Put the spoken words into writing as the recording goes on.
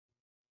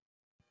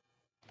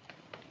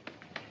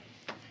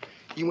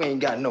You ain't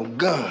got no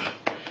gun.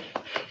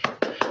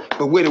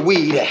 But where the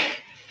weed at?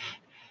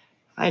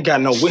 I ain't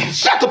got no weed.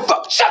 Shut the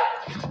fuck, shut!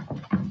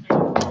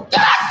 Did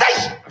I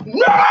say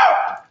no?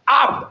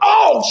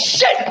 Oh,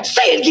 shit!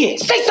 Say it again.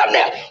 Say something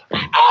else.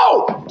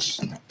 Oh!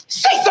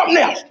 Say something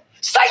else.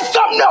 Say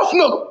something else,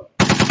 nigga.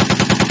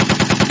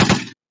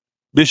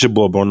 This your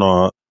boy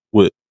Bernard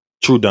with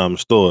True Diamond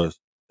Stories,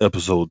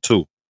 episode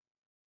 2.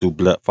 Do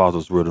Black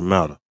Fathers Really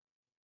Matter?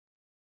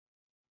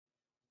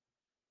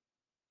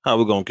 How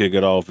we gonna kick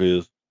it off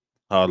is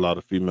how a lot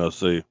of females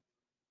say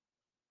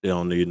they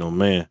don't need no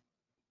man,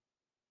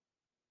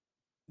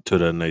 to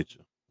that nature.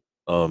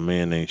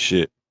 Men ain't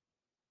shit.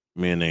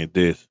 Men ain't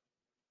this.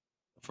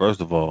 First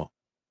of all,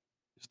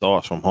 it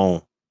starts from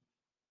home.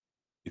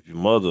 If your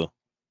mother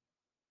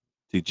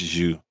teaches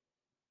you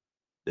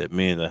that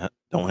men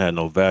don't have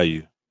no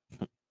value,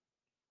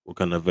 what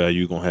kind of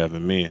value you gonna have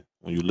in men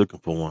when you're looking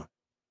for one?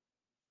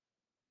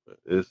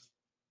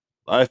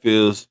 Life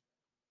is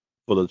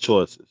full of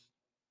choices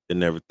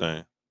and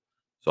everything.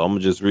 So I'm gonna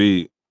just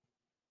read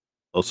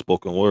a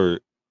spoken word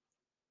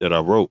that I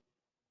wrote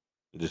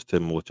and just tell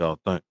me what y'all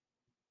think.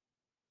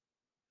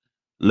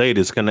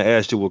 Ladies, can I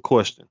ask you a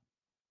question?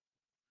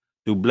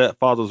 Do black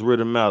fathers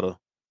really matter?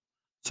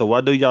 So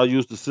why do y'all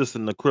use the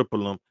system to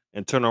cripple them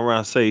and turn around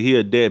and say he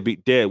a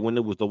deadbeat dad when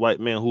it was the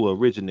white man who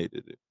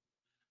originated it?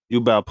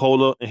 You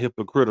bipolar and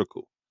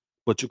hypocritical,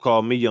 but you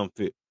call me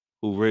unfit,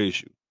 who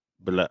raised you.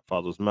 Black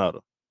fathers matter.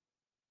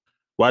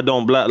 Why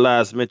don't black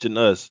lives mention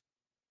us?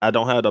 I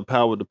don't have the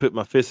power to put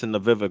my fist in the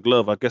velvet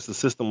glove. I guess the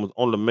system was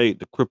only made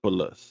to cripple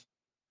us.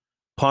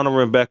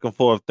 Pondering back and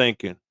forth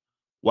thinking,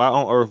 why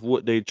on earth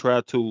would they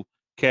try to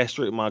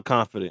castrate my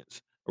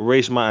confidence,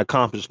 erase my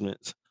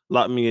accomplishments,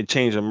 lock me in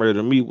chains and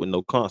murder me with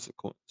no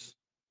consequence?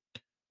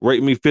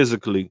 Rape me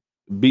physically,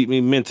 beat me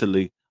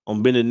mentally,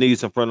 on bending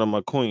knees in front of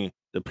my queen.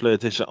 The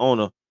plantation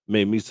owner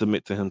made me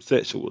submit to him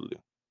sexually.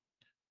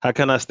 How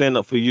can I stand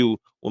up for you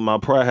when my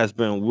pride has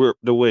been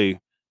whipped away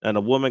and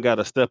a woman got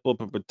to step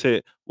up and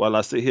protect while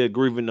I sit here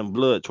grieving in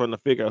blood trying to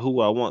figure out who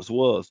I once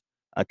was?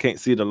 I can't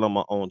see the on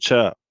my own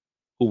child.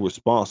 Who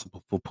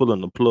responsible for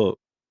pulling the plug?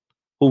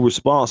 Who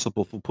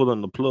responsible for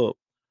pulling the plug?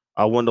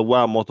 I wonder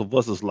why most of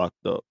us is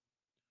locked up.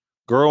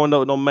 Growing up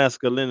with no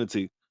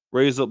masculinity,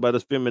 raised up by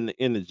this feminine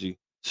energy,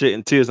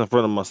 shedding tears in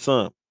front of my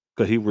son,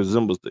 because he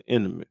resembles the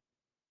enemy.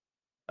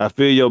 I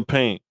feel your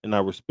pain and I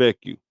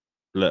respect you.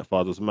 Black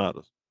fathers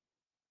matters.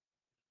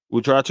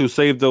 We try to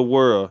save the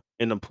world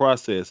in the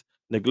process,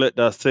 neglect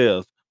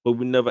ourselves, but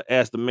we never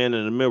ask the man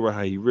in the mirror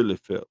how he really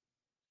felt.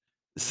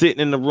 Sitting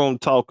in the room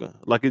talking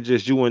like it's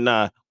just you and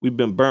I, we've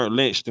been burnt,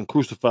 lynched, and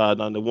crucified,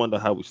 and they wonder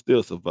how we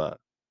still survive.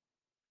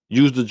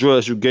 Use the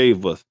drugs you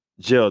gave us,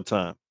 jail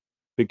time.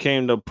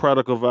 Became the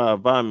product of our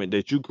environment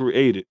that you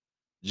created,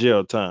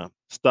 jail time.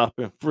 Stop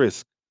and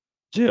frisk,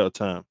 jail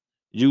time.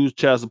 Use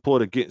child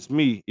support against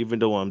me even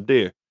though I'm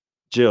there,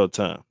 jail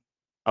time.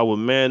 I will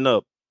man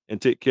up and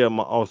take care of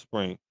my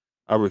offspring.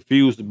 I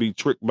refuse to be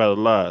tricked by the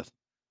lies.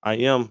 I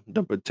am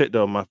the protector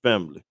of my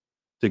family.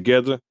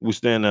 Together, we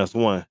stand as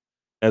one.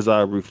 As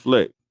I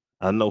reflect,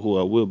 I know who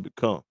I will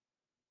become.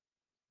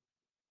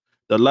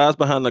 The lies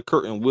behind the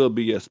curtain will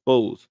be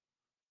exposed.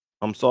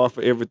 I'm sorry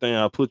for everything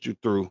I put you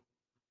through.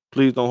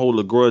 Please don't hold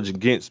a grudge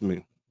against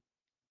me.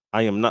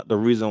 I am not the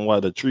reason why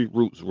the tree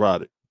roots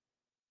rotted.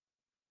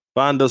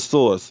 Find the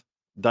source,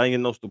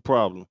 diagnose the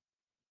problem.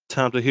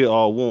 Time to heal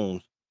all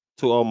wounds.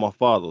 To all my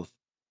fathers,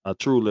 I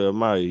truly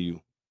admire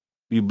you.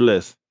 Be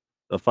blessed.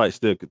 The fight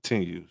still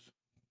continues.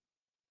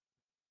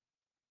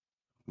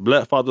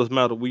 Black fathers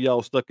matter. We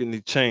all stuck in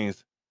these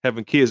chains,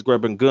 having kids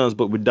grabbing guns,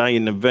 but we're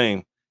dying in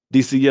vain.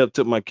 DCF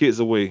took my kids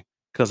away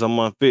because I'm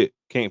unfit.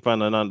 Can't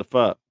find a 9 to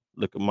 5.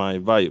 Look at my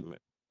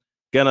environment.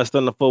 Gotta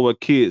stand up for our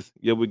kids.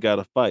 Yeah, we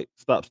gotta fight.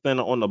 Stop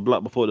standing on the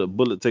block before the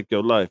bullet take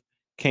your life.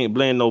 Can't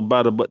blame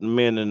nobody but the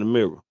man in the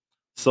mirror.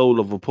 Soul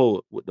of a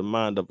poet with the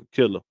mind of a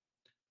killer.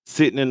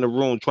 Sitting in the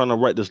room trying to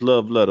write this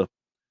love letter.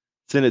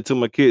 Send it to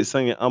my kids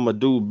saying I'ma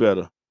do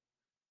better.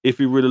 If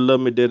you really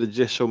love me, daddy,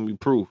 just show me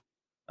proof.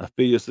 I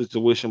feel your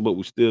situation, but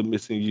we still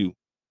missing you.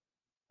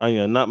 I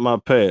am not my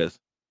past.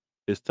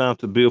 It's time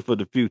to build for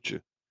the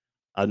future.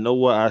 I know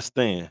where I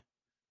stand.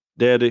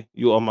 Daddy,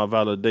 you are my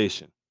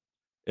validation.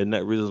 And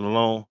that reason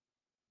alone,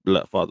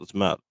 black fathers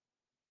matter.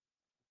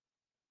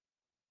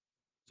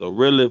 So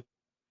really,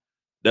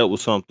 that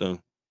was something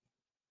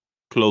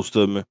close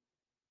to me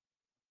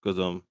because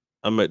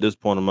I'm at this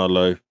point in my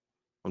life.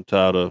 I'm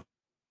tired of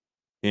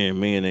hearing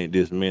men ain't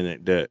this, men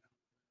ain't that.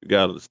 You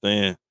gotta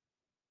understand,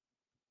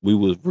 we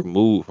was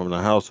removed from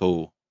the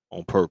household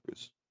on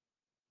purpose.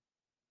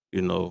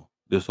 You know,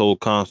 this whole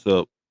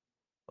concept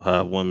of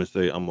how women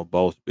say I'm a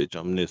boss bitch,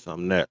 I'm this,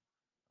 I'm that.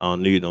 I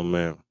don't need no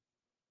man.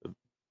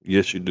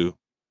 Yes, you do.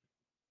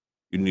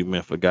 You need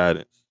men for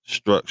guidance,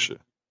 structure.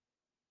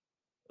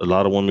 A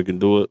lot of women can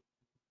do it,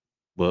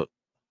 but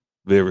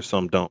very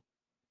some don't.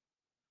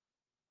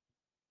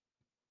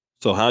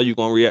 So how you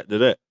gonna react to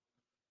that?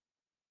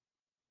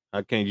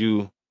 How can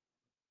you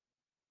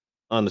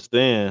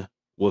understand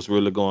what's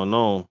really going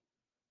on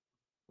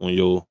when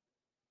your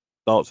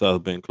thoughts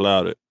have been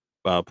clouded?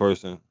 by a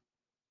person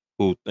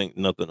who think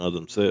nothing of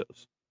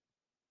themselves.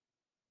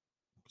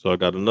 So I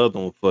got another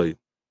one for you.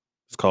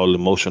 It's called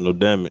emotional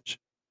damage.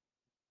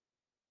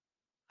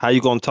 How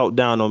you gonna talk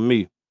down on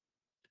me?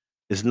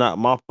 It's not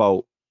my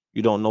fault.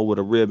 You don't know what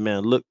a real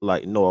man look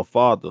like, nor a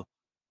father.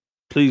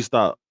 Please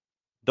stop.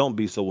 Don't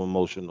be so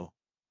emotional.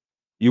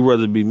 You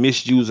rather be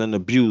misused and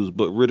abused,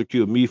 but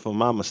ridicule me for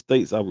my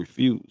mistakes. I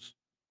refuse.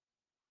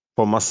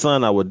 For my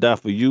son, I would die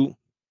for you.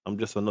 I'm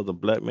just another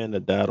black man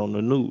that died on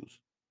the news.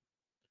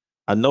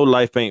 I know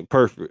life ain't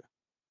perfect,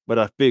 but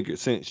I figured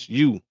since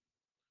you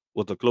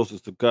was the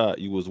closest to God,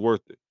 you was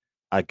worth it.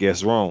 I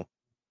guess wrong.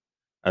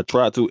 I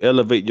tried to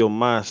elevate your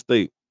mind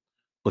state,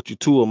 but you're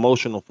too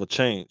emotional for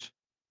change.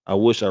 I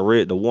wish I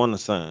read the warning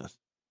signs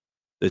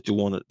that you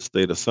wanted to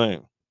stay the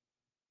same.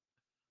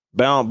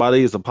 Bound by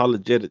these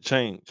apologetic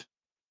change,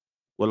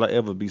 will I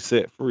ever be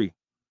set free?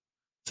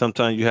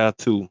 Sometimes you have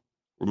to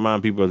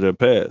remind people of their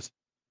past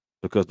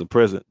because the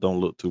present don't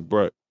look too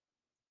bright.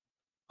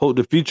 Hope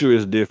the future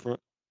is different.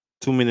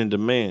 Too many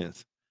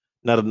demands,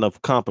 not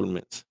enough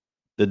compliments.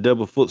 The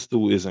double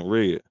footstool isn't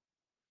red.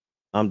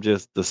 I'm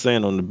just the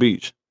sand on the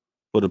beach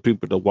for the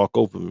people that walk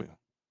over me.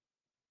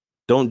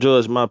 Don't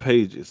judge my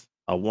pages.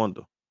 I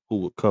wonder who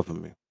would cover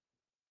me.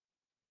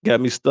 Got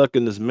me stuck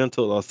in this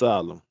mental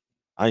asylum.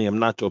 I am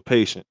not your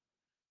patient,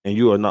 and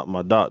you are not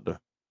my doctor.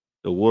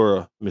 The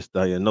world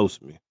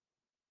misdiagnosed me.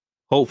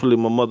 Hopefully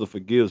my mother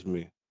forgives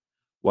me.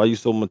 Why you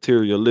so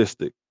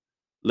materialistic?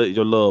 Let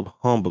your love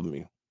humble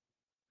me.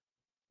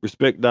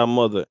 Respect thy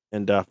mother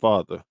and thy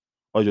father,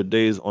 or your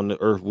days on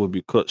the earth will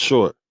be cut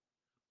short.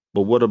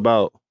 But what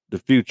about the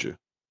future?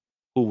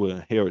 Who will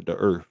inherit the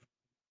earth?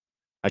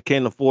 I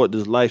can't afford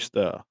this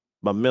lifestyle.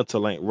 My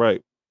mental ain't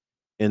right.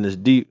 In this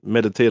deep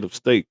meditative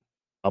state,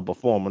 I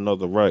perform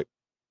another rite.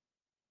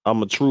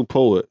 I'm a true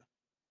poet.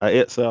 I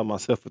exiled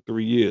myself for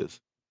 3 years.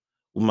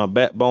 When my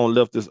backbone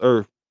left this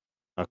earth,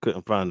 I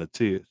couldn't find the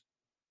tears.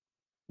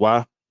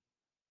 Why?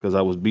 Because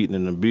I was beaten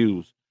and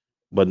abused,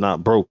 but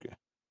not broken.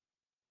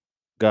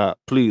 God,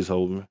 please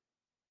hold me.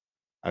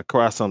 I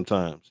cry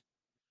sometimes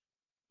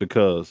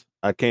because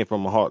I came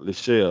from a heartless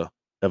shell.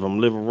 If I'm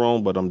living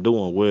wrong, but I'm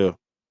doing well.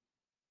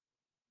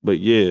 But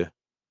yeah,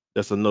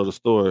 that's another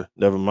story.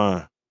 Never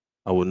mind.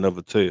 I would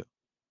never tell.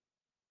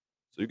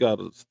 So you got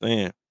to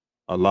understand,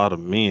 a lot of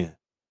men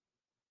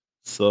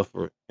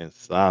suffer in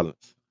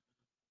silence.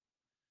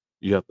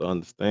 You have to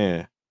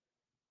understand,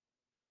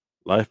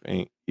 life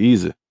ain't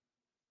easy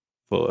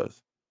for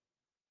us.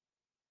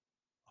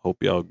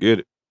 Hope y'all get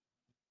it.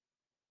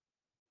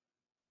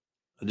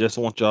 I just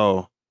want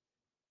y'all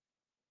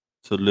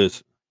to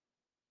listen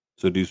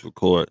to these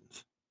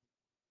recordings.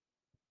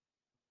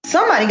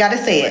 Somebody got to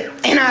say it,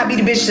 and I'll be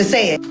the bitch to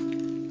say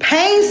it.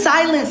 Pain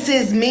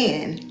silences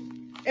men.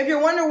 If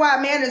you're wondering why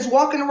a man is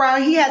walking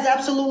around, he has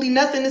absolutely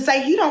nothing to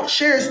say. He don't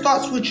share his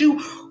thoughts with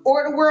you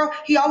or the world.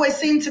 He always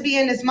seems to be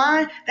in his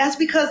mind. That's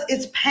because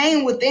it's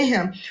pain within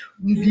him.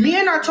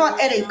 Men are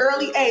taught at an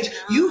early age,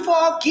 you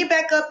fall, get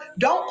back up,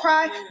 don't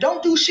cry,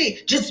 don't do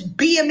shit, just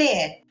be a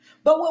man.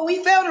 But what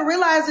we fail to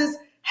realize is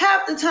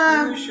half the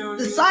time,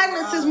 the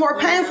silence is more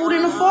painful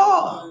than the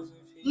fall.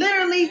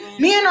 Literally,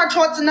 men are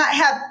taught to not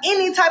have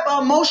any type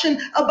of emotion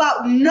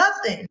about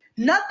nothing.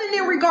 Nothing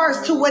in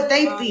regards to what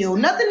they feel.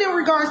 Nothing in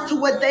regards to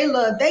what they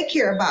love, they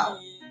care about.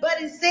 But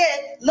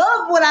instead,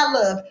 love what I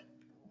love.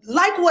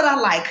 Like what I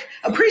like.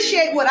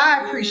 Appreciate what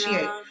I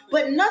appreciate.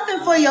 But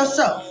nothing for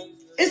yourself.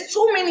 It's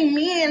too many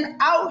men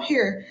out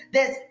here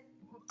that's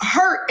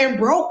hurt and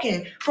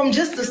broken from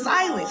just the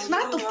silence.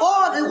 Not the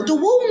fall. The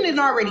wound is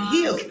already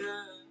healed.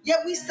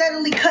 Yet we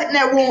suddenly cutting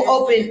that wound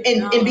open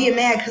and being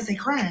mad because they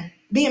crying.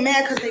 Being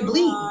mad because they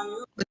bleed.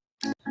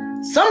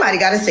 Somebody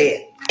got to say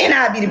it. And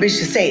I'll be the bitch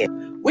to say it.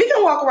 We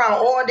can walk around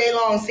all day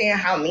long saying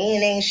how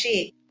men ain't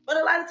shit. But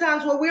a lot of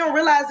times what we don't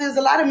realize is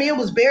a lot of men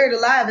was buried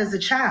alive as a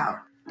child.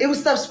 It was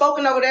stuff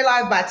spoken over their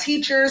life by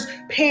teachers,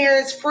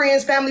 parents,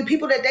 friends, family,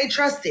 people that they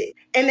trusted.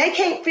 And they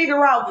can't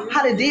figure out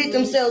how to dig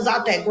themselves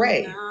out that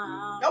grave.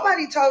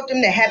 Nobody told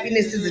them that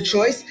happiness is a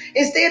choice.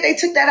 Instead, they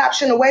took that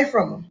option away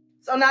from them.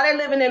 So now they're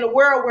living in a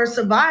world where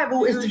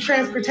survival is the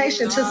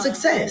transportation to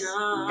success.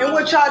 And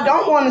what y'all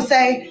don't want to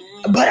say,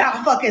 but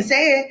I'll fucking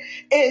say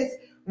it, is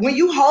when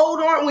you hold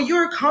on, when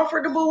you're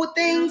comfortable with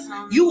things,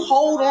 you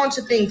hold on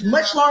to things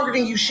much longer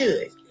than you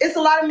should. It's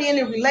a lot of men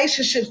in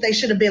relationships they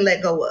should have been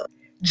let go of.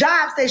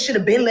 Jobs they should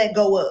have been let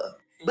go of.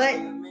 But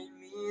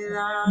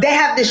they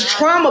have this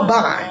trauma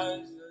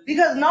bond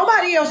because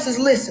nobody else is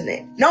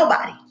listening.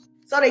 Nobody.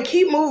 So they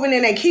keep moving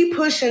and they keep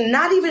pushing,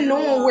 not even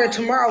knowing where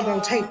tomorrow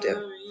gonna take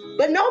them.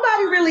 But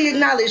nobody really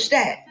acknowledged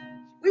that.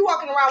 We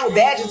walking around with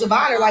badges of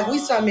honor like we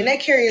something, and they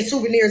carrying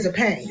souvenirs of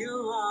pain.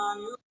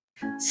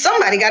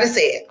 Somebody gotta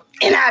say it,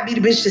 and I'd be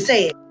the bitch to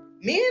say it.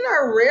 Men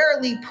are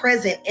rarely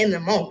present in the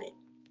moment.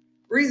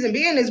 Reason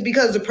being is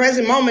because the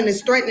present moment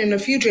is threatening the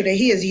future that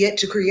he has yet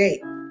to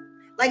create.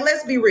 Like,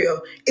 let's be real.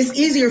 It's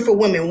easier for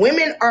women.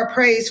 Women are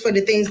praised for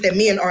the things that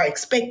men are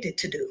expected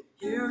to do.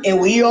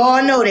 And we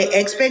all know that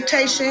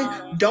expectation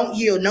don't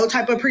yield no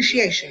type of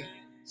appreciation.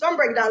 So I'm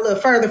breaking down a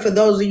little further for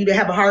those of you that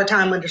have a hard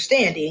time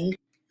understanding.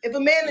 If a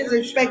man is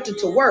expected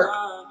to work,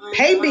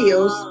 pay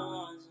bills,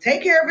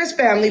 take care of his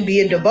family,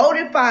 be a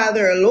devoted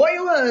father, a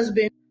loyal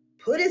husband,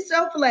 put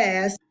himself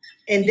last,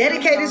 and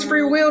dedicate his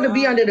free will to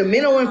be under the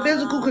mental and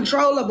physical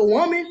control of a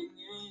woman,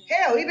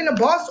 hell, even a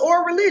boss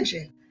or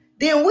religion,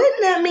 then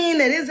wouldn't that mean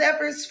that his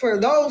efforts for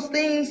those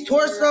things,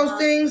 towards those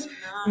things,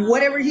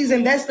 whatever he's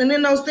investing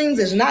in those things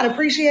is not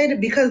appreciated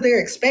because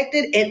they're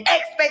expected, and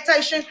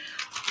expectation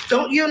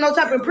don't yield no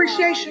type of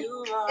appreciation?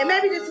 And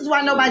maybe this is why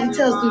nobody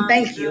tells them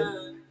thank you.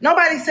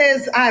 Nobody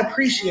says, I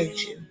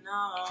appreciate you.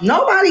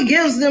 Nobody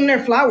gives them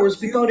their flowers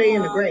before they're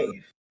in the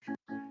grave.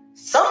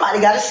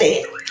 Somebody got to say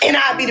it, and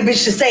I'd be the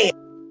bitch to say it.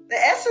 The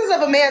essence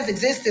of a man's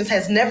existence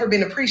has never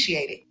been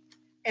appreciated.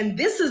 And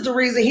this is the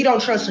reason he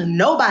don't trust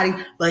nobody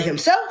but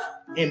himself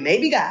and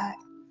maybe God.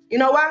 You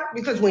know why?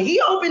 Because when he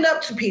opened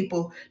up to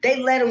people, they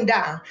let him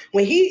down.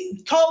 When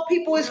he told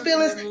people his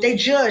feelings, they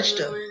judged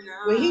him.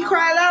 When he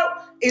cried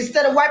out,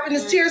 instead of wiping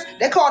his tears,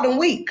 they called him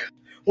weak.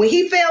 When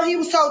he fell, he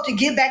was told to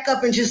get back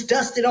up and just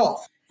dust it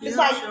off. It's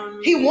like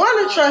he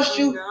want to trust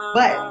you,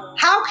 but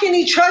how can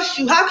he trust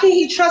you? How can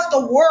he trust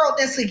the world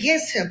that's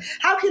against him?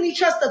 How can he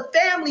trust the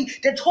family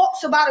that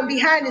talks about him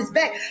behind his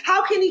back?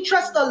 How can he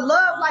trust the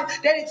love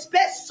life that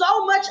expects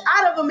so much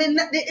out of him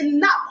and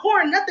not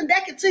pouring nothing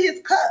back into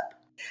his cup?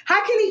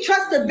 How can he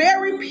trust the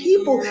very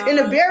people and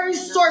the very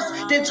source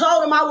that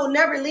told him, I will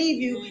never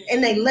leave you,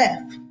 and they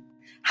left?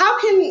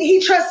 How can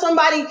he trust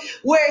somebody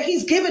where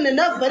he's given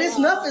enough, but his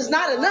enough is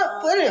not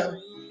enough for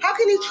him? How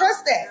can he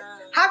trust that?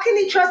 How can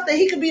he trust that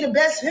he can be the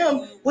best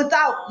him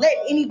without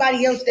letting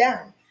anybody else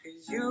down?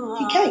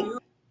 He can't.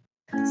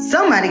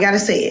 Somebody got to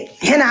say it.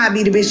 And I'll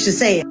be the bitch to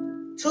say it.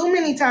 Too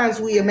many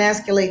times we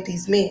emasculate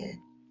these men.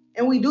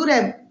 And we do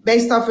that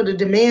based off of the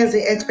demands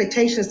and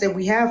expectations that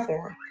we have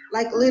for them.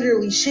 Like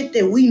literally shit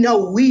that we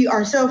know we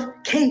ourselves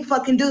can't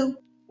fucking do.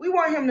 We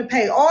want him to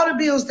pay all the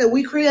bills that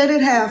we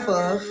created half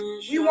of.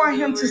 We want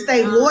him to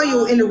stay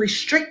loyal in a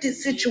restricted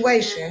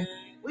situation.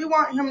 We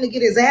want him to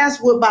get his ass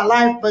whooped by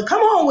life, but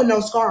come home with no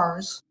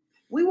scars.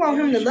 We want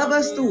him to love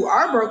us through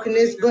our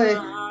brokenness,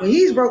 but when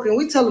he's broken,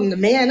 we tell him to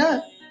man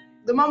up.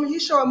 The moment he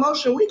show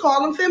emotion, we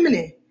call him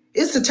feminine.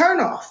 It's a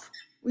turnoff.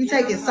 We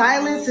take his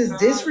silence as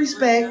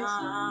disrespect,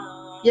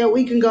 yet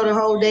we can go the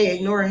whole day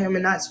ignoring him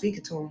and not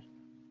speaking to him.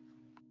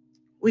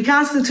 We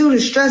constitute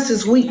his stress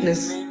as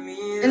weakness.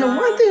 And the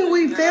one thing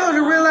we fail to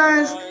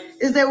realize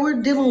is that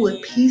we're dealing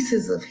with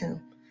pieces of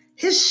him.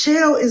 His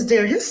shell is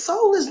there. His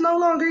soul is no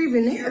longer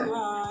even there.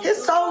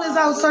 His soul is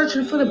out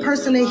searching for the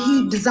person that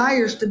he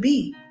desires to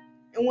be.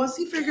 And once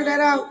he figure that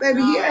out,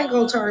 baby, he ain't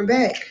gonna turn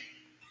back.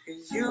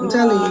 I'm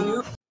telling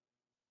you.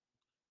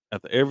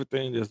 After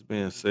everything that's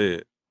been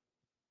said,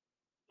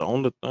 the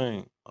only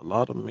thing a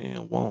lot of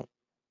men want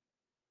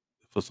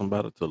is for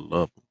somebody to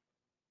love them,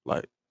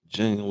 like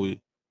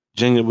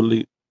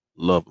genuinely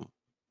love them,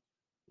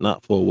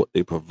 not for what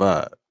they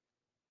provide,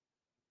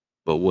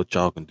 but what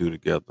y'all can do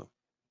together.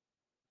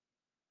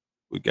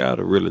 We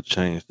gotta really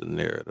change the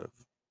narrative,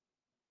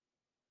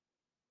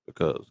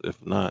 because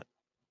if not,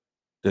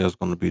 there's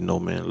gonna be no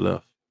man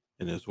left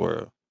in this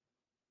world.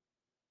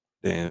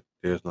 Then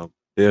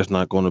there's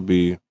not gonna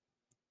be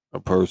a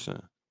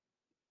person,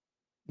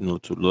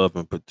 to love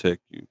and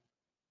protect you.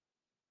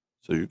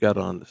 So you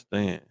gotta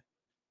understand,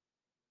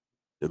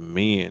 the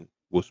men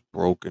was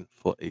broken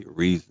for a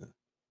reason.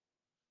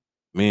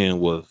 Men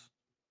was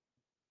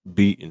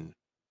beaten,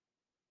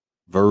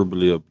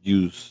 verbally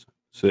abused,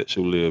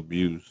 sexually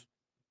abused.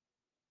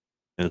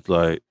 And it's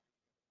like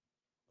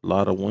a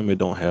lot of women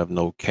don't have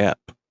no cap.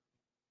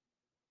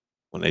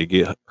 When they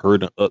get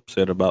hurt and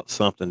upset about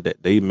something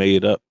that they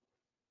made up,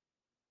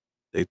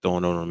 they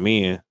throwing on the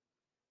men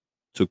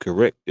to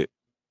correct it.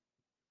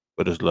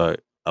 But it's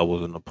like, I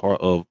wasn't a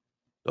part of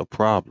the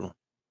problem.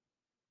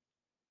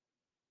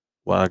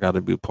 Why I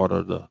gotta be part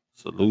of the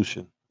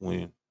solution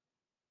when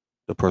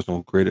the person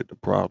who created the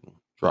problem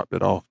dropped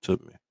it off to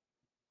me?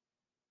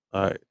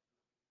 Like,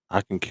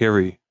 I can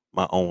carry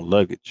my own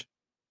luggage,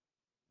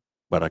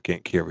 but I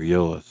can't carry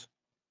yours.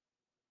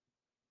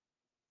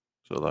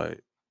 So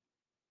like,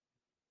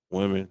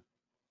 women,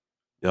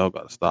 y'all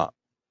gotta stop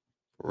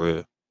for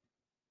real,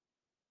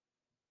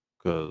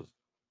 because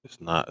it's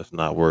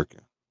not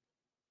working.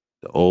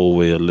 The old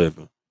way of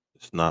living,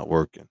 it's not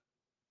working.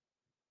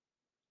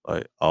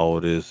 Like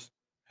all this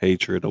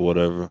hatred or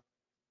whatever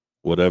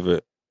whatever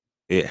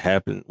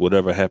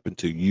happened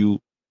to you,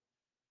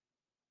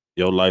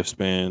 your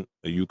lifespan,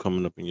 or you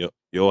coming up in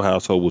your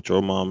household with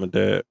your mom and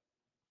dad,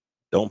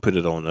 don't put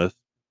it on us.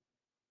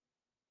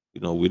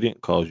 We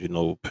didn't cause you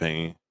no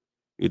pain.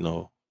 You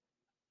know,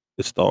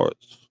 it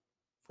starts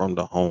from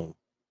the home.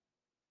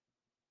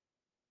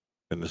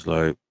 And it's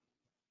like,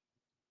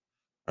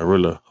 I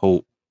really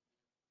hope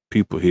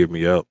people hear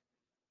me out,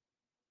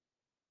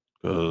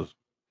 because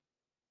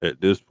at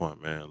this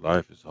point, man,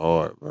 life is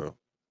hard, bro.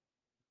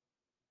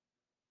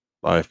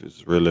 Life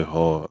is really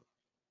hard.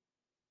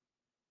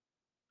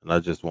 And I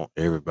just want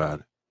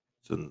everybody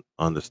to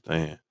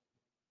understand,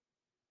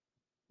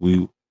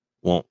 we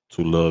want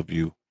to love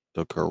you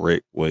the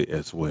correct way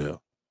as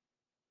well.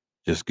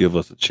 Just give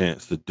us a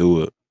chance to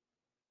do it.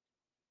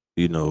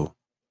 You know,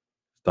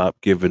 stop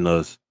giving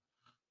us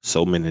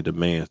so many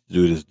demands.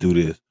 Do this, do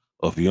this.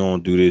 Or if you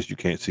don't do this, you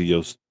can't see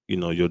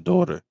your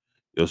daughter,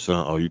 your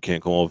son, or you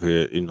can't come over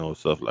here,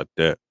 stuff like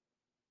that.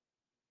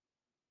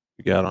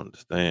 You gotta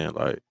understand,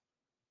 like,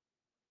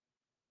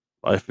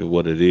 life is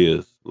what it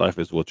is. Life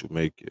is what you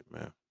make it,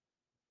 man.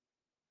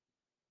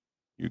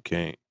 You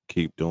can't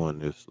keep doing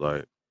this,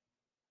 like,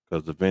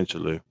 because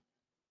eventually,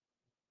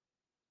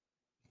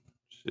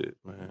 shit,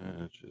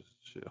 man, it's just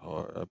shit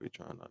hard. I be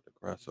trying not to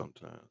cry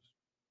sometimes.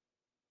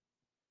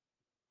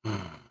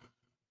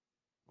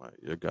 Like,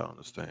 you gotta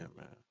understand,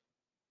 man.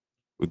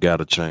 We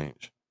gotta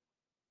change.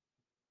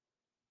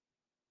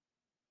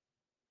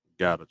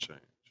 Gotta change.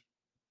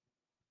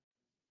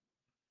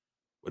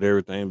 With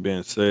everything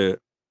being said,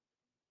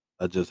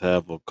 I just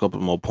have a couple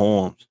more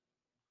poems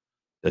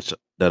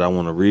that I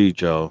want to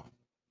read y'all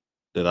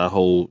that I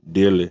hold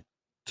dearly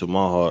to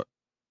my heart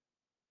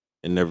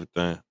and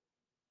everything.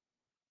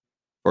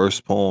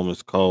 First poem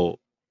is called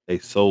A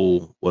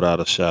Soul Without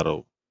a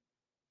Shadow.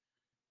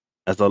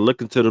 As I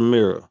look into the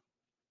mirror,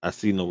 I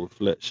see no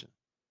reflection.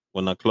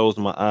 When I close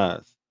my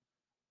eyes,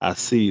 I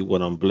see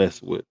what I'm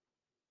blessed with: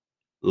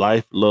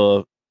 life,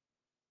 love,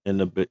 and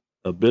the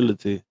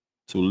ability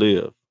to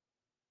live.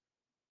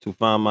 To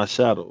find my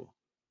shadow,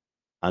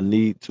 I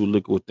need to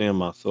look within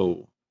my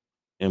soul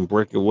and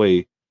break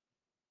away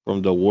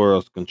from the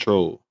world's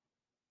control.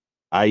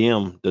 I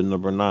am the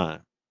number 9.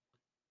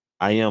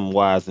 I am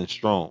wise and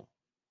strong.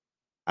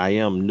 I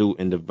am new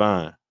and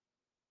divine.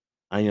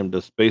 I am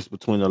the space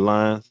between the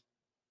lines.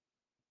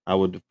 I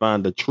will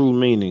define the true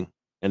meaning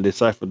and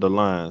decipher the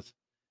lines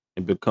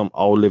and become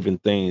all living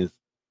things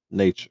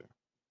nature.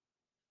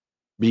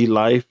 Be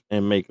life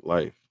and make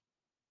life.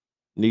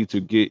 Need to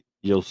get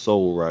your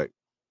soul right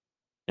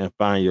and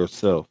find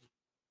yourself.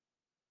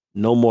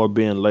 No more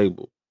being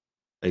labeled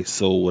a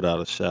soul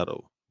without a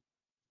shadow.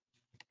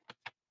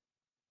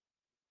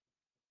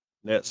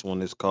 Next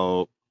one is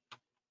called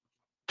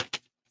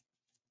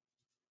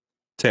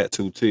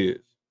Tattoo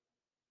Tears.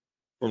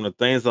 From the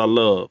things I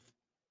love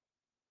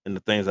and the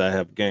things I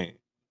have gained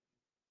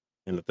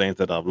and the things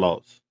that I've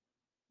lost,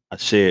 I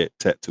shed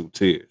tattoo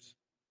tears.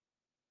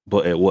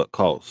 But at what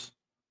cost?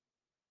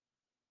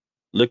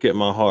 Look at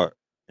my heart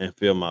and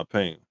feel my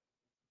pain.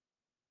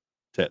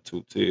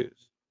 Tattoo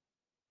tears.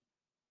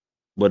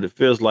 But it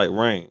feels like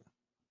rain.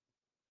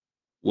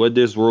 Where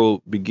this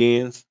road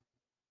begins,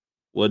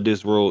 where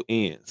this road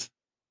ends.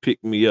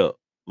 Pick me up,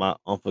 my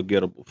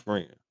unforgettable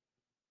friend.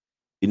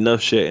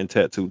 Enough shedding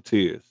tattoo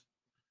tears.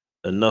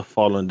 Enough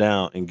falling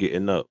down and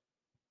getting up.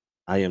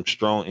 I am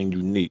strong and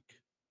unique.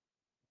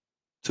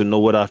 To know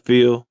what I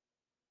feel,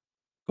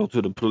 go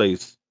to the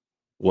place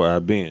where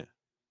I've been.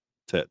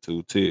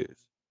 Tattoo tears.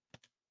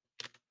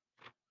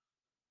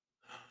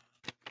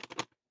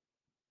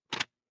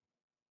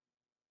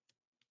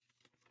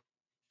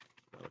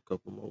 Got a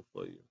couple more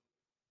for you.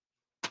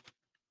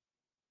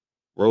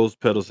 Rose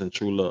petals and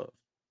true love.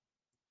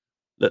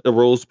 Let the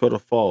rose petal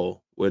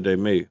fall where they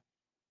may.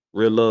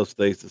 Real love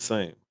stays the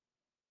same.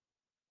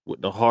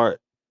 With the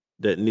heart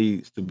that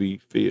needs to be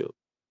filled.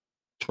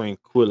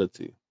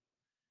 Tranquility.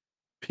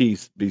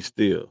 Peace be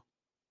still.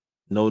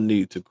 No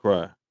need to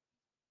cry.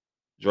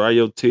 Dry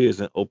your tears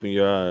and open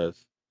your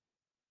eyes.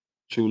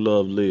 True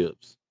love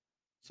lives.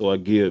 So I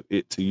give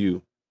it to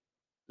you.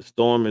 The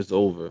storm is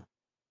over.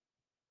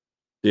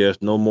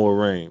 There's no more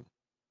rain.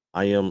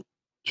 I am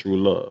true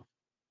love.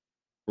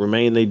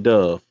 Remain a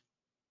dove,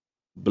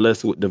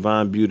 blessed with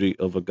divine beauty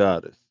of a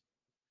goddess,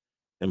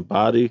 and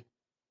body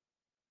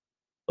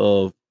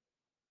of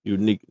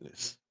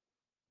uniqueness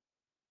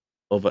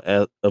of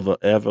an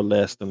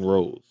everlasting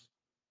rose.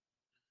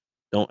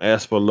 Don't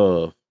ask for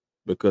love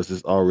because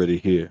it's already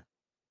here.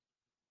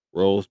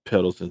 Rose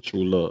petals and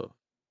true love.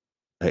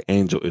 An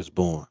angel is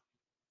born.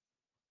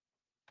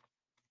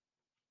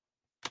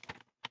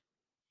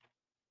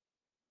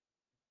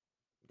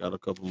 Got a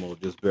couple more.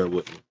 Just bear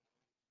with me.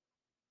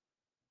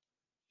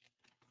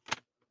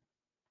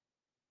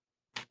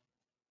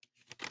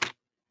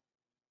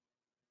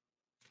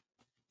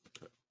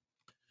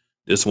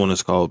 This one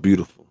is called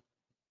Beautiful.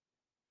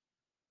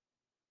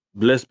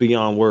 Blessed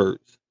beyond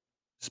words,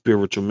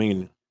 spiritual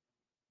meaning.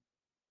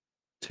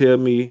 Tell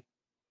me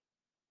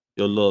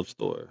your love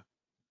story.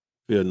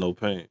 Feel no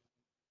pain.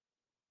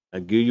 I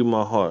give you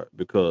my heart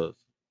because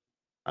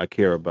I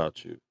care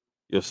about you.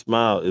 Your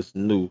smile is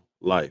new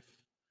life.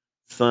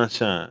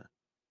 Sunshine,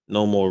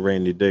 no more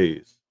rainy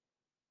days.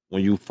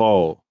 When you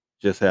fall,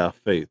 just have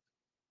faith.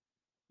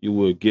 You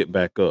will get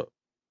back up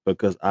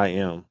because I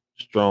am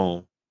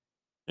strong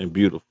and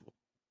beautiful.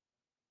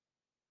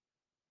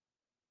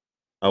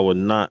 I will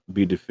not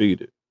be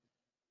defeated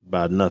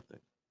by nothing.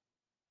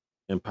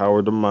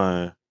 Empower the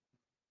mind.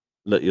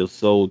 Let your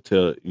soul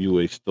tell you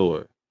a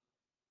story.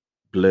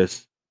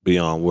 Blessed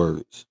beyond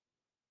words.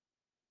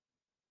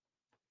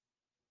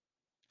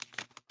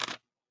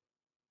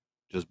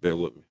 Just bear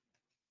with me.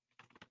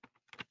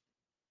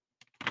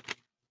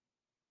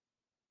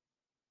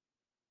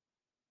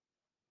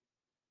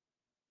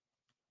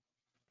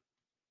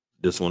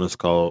 This one is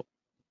called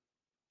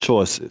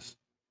Choices.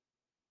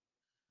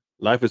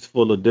 Life is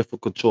full of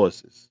difficult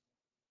choices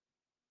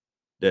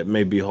that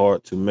may be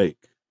hard to make,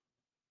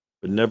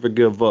 but never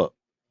give up.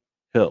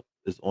 Help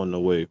is on the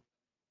way.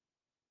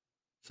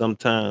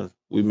 Sometimes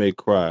we may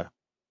cry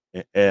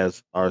and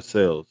ask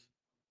ourselves,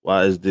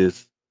 why is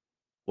this?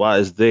 Why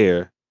is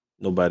there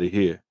nobody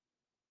here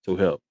to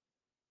help?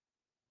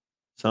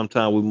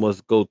 Sometimes we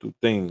must go through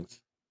things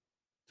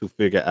to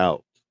figure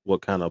out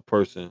what kind of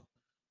person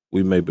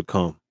we may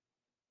become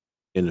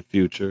in the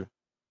future.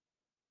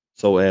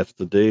 So as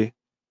today,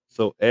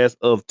 so as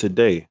of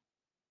today,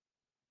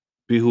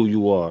 be who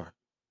you are.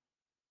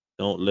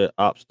 Don't let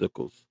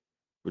obstacles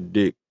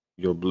predict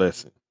your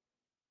blessing.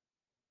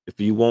 If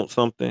you want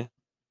something,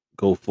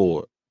 go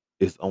for it.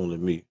 It's only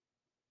me.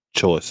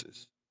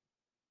 Choices.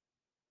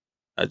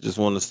 I just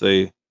want to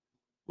say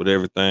with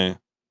everything,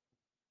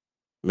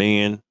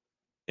 men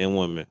and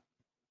women,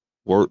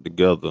 work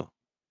together,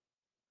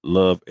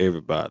 love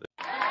everybody.